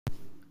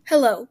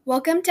Hello,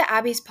 welcome to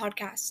Abby's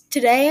podcast.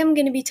 Today I'm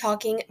going to be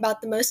talking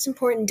about the most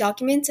important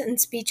documents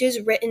and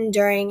speeches written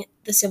during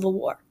the Civil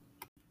War.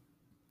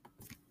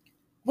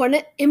 One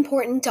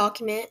important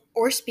document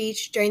or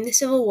speech during the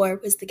Civil War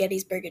was the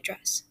Gettysburg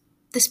Address.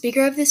 The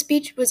speaker of this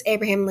speech was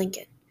Abraham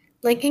Lincoln.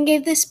 Lincoln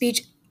gave this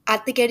speech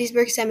at the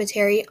Gettysburg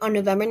Cemetery on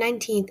November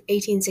 19,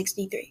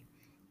 1863.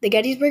 The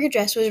Gettysburg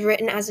Address was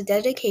written as a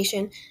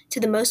dedication to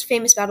the most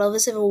famous battle of the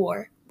Civil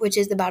War, which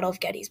is the Battle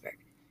of Gettysburg.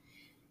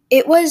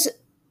 It was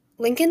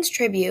Lincoln's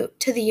tribute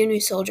to the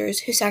Union soldiers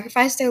who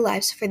sacrificed their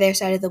lives for their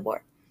side of the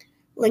war.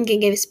 Lincoln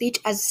gave a speech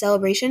as a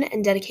celebration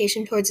and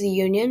dedication towards the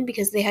Union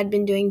because they had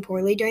been doing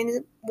poorly during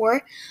the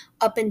war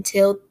up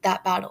until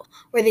that battle,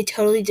 where they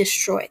totally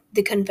destroyed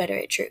the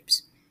Confederate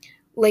troops.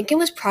 Lincoln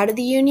was proud of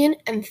the Union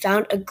and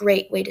found a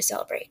great way to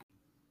celebrate.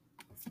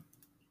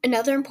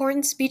 Another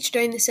important speech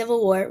during the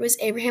Civil War was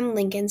Abraham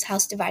Lincoln's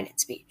House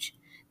Divided speech.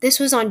 This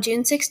was on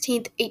June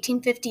 16,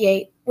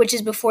 1858, which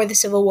is before the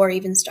Civil War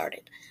even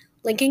started.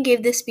 Lincoln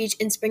gave this speech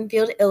in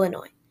Springfield,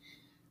 Illinois.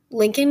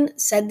 Lincoln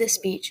said this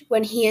speech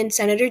when he and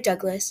Senator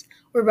Douglas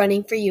were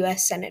running for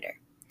U.S. Senator.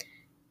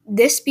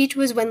 This speech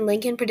was when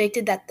Lincoln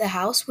predicted that the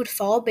House would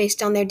fall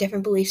based on their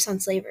different beliefs on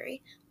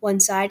slavery. One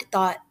side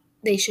thought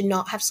they should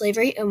not have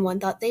slavery, and one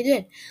thought they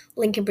did.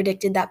 Lincoln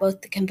predicted that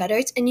both the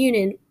Confederates and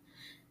Union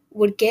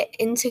would get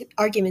into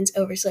arguments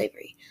over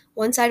slavery.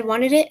 One side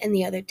wanted it, and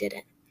the other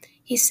didn't.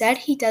 He said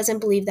he doesn't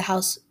believe the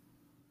House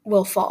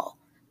will fall,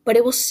 but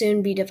it will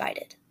soon be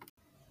divided.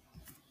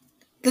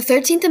 The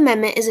 13th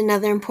Amendment is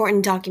another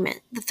important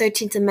document. The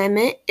 13th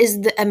Amendment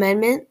is the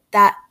amendment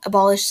that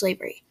abolished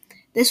slavery.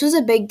 This was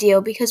a big deal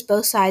because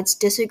both sides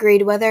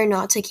disagreed whether or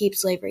not to keep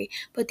slavery,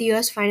 but the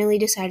U.S. finally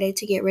decided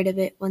to get rid of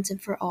it once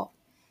and for all.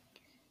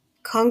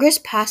 Congress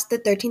passed the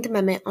 13th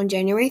Amendment on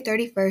January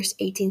 31,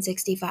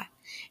 1865.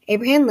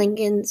 Abraham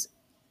Lincoln's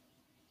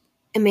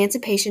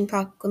Emancipation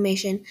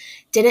Proclamation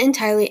didn't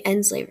entirely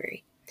end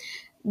slavery.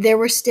 There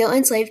were still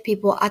enslaved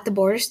people at the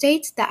border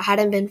states that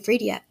hadn't been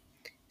freed yet.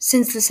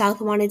 Since the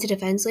South wanted to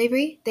defend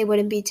slavery, they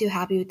wouldn't be too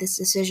happy with this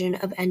decision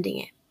of ending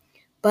it.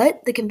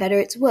 But the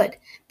Confederates would,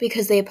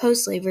 because they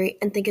oppose slavery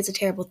and think it's a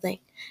terrible thing.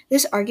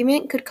 This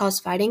argument could cause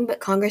fighting,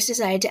 but Congress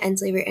decided to end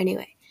slavery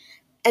anyway.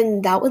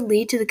 And that would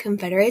lead to the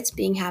Confederates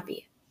being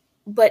happy,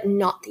 but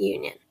not the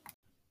Union.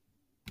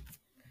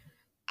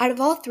 Out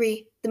of all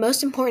three, the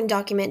most important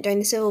document during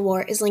the Civil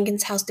War is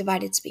Lincoln's House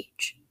Divided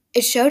speech.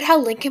 It showed how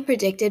Lincoln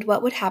predicted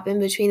what would happen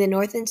between the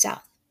North and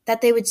South,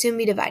 that they would soon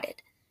be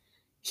divided.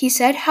 He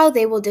said how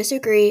they will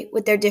disagree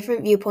with their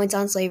different viewpoints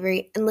on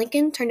slavery, and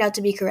Lincoln turned out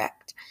to be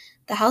correct.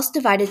 The House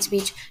Divided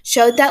speech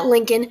showed that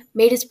Lincoln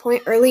made his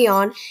point early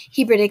on.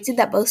 He predicted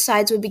that both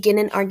sides would begin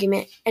an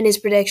argument, and his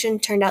prediction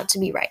turned out to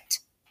be right.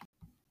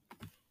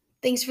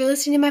 Thanks for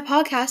listening to my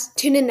podcast.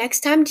 Tune in next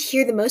time to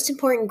hear the most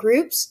important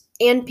groups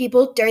and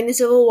people during the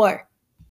Civil War.